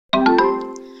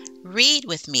Read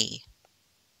with me.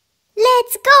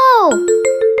 Let's go!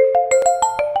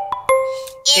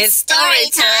 It's story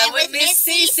time with Miss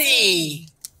Cece.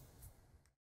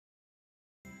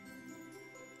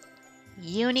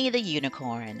 UNI the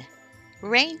Unicorn,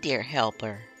 Reindeer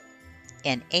Helper,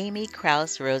 an Amy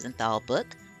Krauss Rosenthal book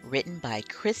written by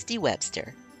Christy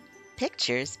Webster.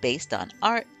 Pictures based on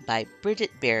art by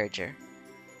Bridget Berger.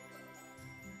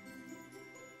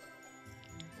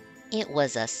 It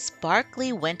was a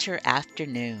sparkly winter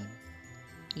afternoon.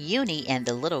 UNI and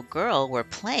the little girl were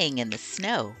playing in the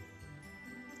snow.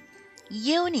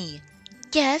 UNI,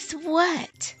 guess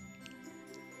what?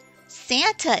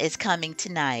 Santa is coming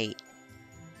tonight.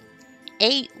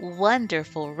 8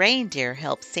 wonderful reindeer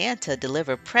help Santa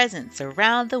deliver presents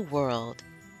around the world.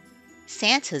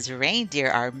 Santa's reindeer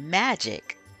are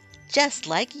magic, just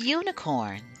like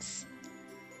unicorns.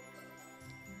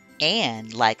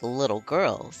 And like little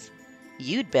girls,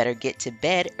 you'd better get to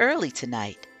bed early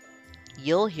tonight.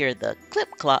 You'll hear the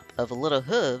clip-clop of little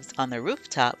hooves on the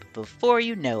rooftop before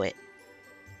you know it.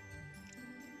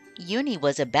 UNI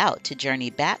was about to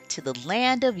journey back to the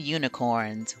land of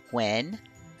unicorns when...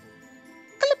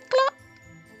 clip-clop!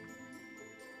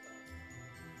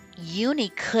 UNI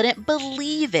couldn't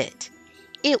believe it.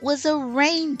 It was a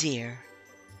reindeer.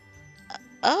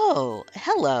 Oh,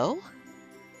 hello.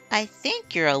 I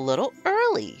think you're a little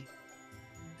early.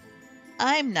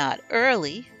 I'm not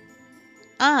early.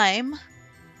 I'm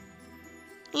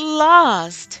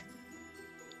lost.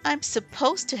 I'm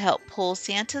supposed to help pull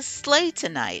Santa's sleigh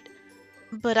tonight,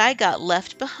 but I got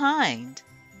left behind.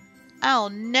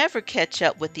 I'll never catch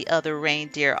up with the other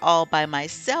reindeer all by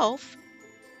myself.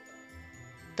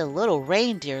 The little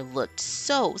reindeer looked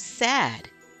so sad.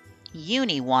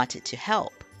 UNI wanted to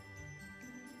help.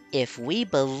 If we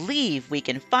believe we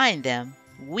can find them,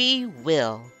 we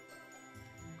will.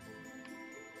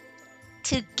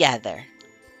 Together.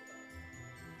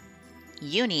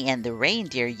 UNI and the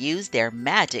reindeer used their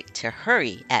magic to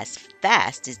hurry as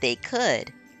fast as they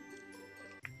could.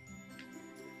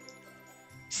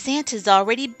 Santa's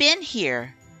already been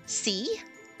here. See?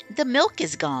 The milk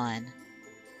is gone.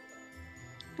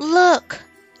 Look,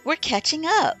 we're catching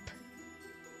up.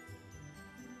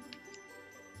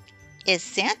 Is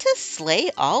Santa's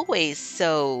sleigh always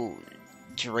so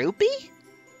droopy?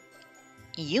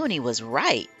 UNI was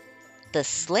right. The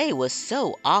sleigh was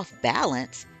so off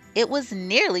balance, it was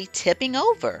nearly tipping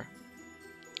over.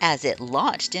 As it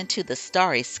launched into the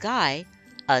starry sky,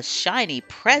 a shiny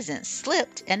present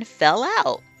slipped and fell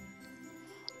out.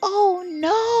 Oh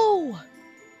no!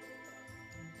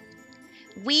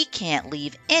 We can't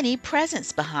leave any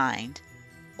presents behind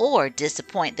or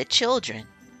disappoint the children.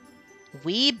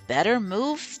 We better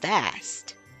move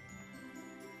fast.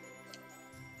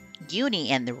 UNI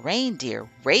and the reindeer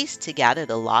raced to gather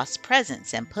the lost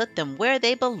presents and put them where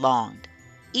they belonged,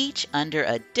 each under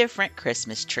a different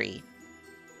Christmas tree.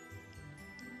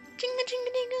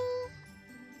 Jingle-jingle-dingle.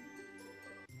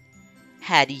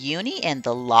 Had UNI and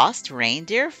the lost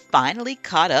reindeer finally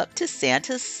caught up to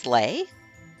Santa's sleigh?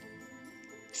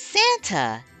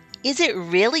 Santa, is it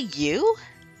really you?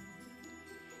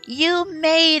 You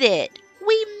made it!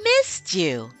 We missed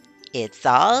you! It's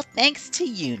all thanks to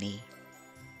UNI.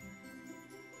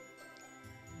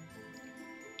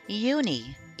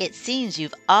 UNI, it seems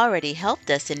you've already helped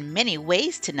us in many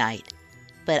ways tonight,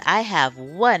 but I have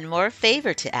one more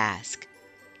favor to ask.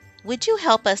 Would you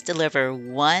help us deliver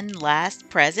one last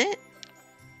present?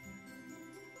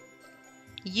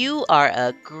 You are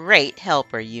a great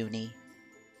helper, UNI.